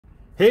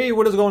Hey,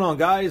 what is going on,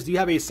 guys? Do you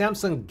have a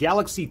Samsung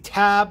Galaxy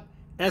Tab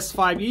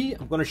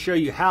S5e? I'm going to show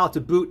you how to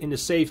boot into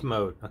safe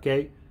mode,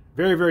 okay?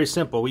 Very, very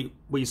simple.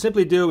 What you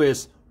simply do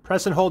is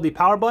press and hold the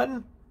power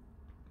button,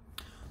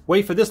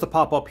 wait for this to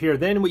pop up here.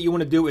 Then what you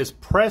want to do is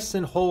press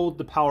and hold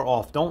the power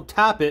off. Don't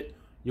tap it.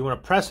 You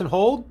want to press and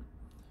hold.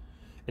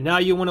 And now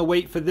you want to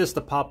wait for this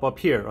to pop up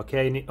here,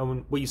 okay?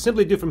 And what you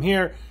simply do from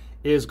here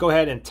is go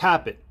ahead and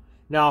tap it.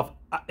 Now,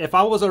 if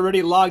I was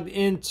already logged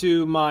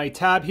into my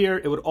tab here,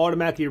 it would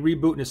automatically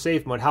reboot into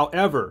safe mode.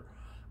 However,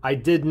 I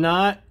did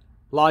not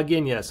log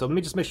in yet. So let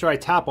me just make sure I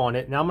tap on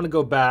it. Now I'm going to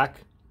go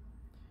back.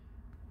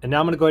 And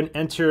now I'm going to go ahead and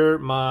enter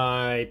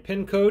my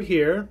PIN code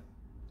here.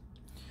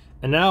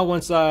 And now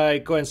once I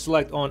go ahead and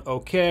select on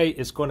OK,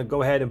 it's going to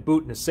go ahead and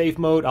boot into safe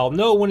mode. I'll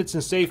know when it's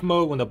in safe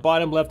mode when the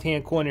bottom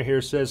left-hand corner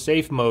here says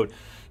safe mode.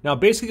 Now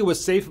basically what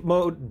safe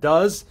mode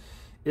does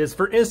is,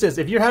 for instance,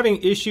 if you're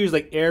having issues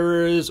like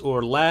errors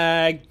or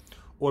lag,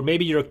 or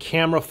maybe your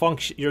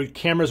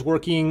camera's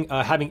working,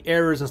 having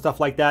errors and stuff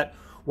like that,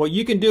 what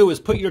you can do is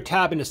put your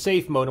tab into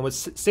safe mode. And what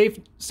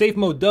safe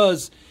mode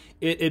does,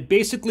 it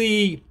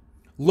basically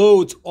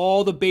loads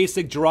all the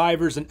basic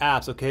drivers and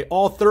apps, okay?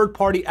 All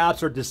third-party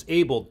apps are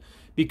disabled,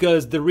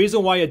 because the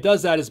reason why it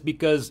does that is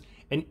because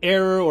an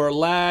error or a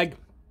lag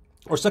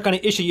or some kind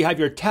of issue you have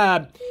your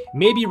tab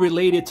may be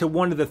related to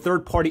one of the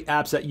third-party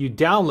apps that you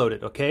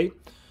downloaded, okay?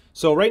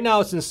 So right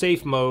now it's in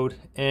safe mode,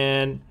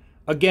 and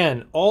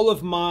again, all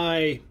of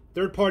my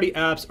third-party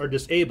apps are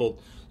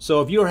disabled.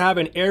 So if you were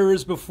having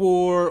errors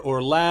before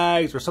or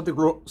lags or something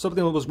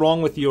was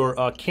wrong with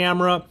your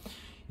camera,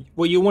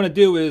 what you want to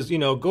do is,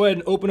 go ahead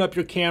and open up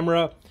your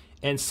camera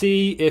and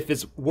see if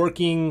it's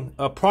working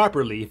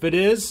properly. If it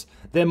is,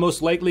 then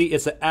most likely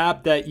it's an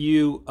app that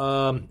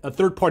a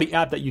third-party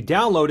app that you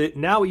downloaded.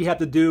 Now what you have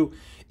to do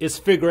is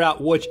figure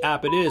out which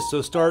app it is.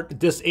 So start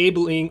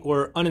disabling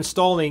or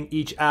uninstalling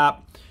each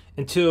app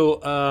until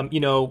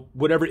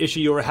whatever issue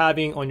you were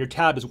having on your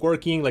tab is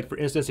working. Like for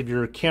instance, if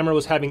your camera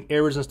was having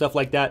errors and stuff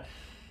like that,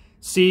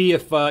 see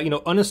if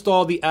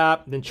uninstall the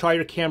app, then try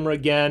your camera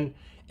again,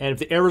 and if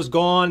the error's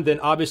gone, then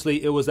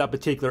obviously it was that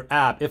particular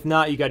app. If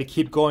not, you got to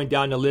keep going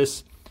down the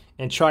list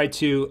and try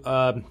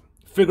to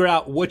figure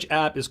out which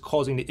app is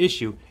causing the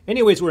issue.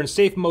 Anyways, we're in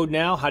safe mode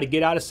now. How to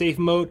get out of safe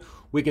mode?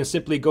 We can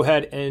simply go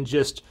ahead and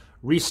just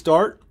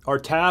restart our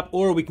tab,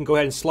 or we can go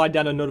ahead and slide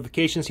down the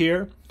notifications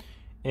here.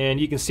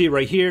 And you can see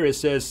right here, it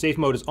says safe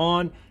mode is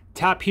on.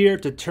 Tap here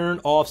to turn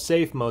off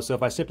safe mode. So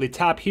if I simply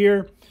tap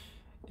here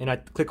and I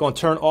click on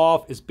turn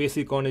off, it's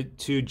basically going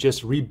to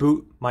just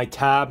reboot my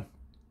tab.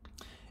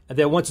 And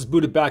then once it's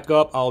booted back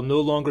up, I'll no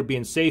longer be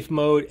in safe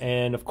mode.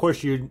 And of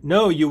course, you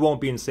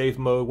won't be in safe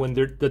mode when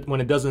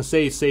it doesn't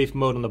say safe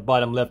mode on the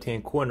bottom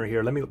left-hand corner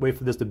here. Let me wait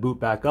for this to boot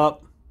back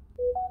up.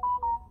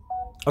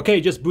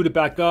 Okay, just booted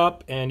back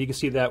up, and you can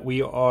see that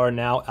we are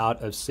now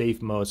out of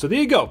safe mode. So there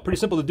you go. Pretty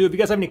simple to do. If you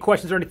guys have any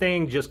questions or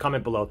anything, just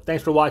comment below.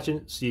 Thanks for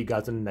watching. See you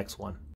guys in the next one.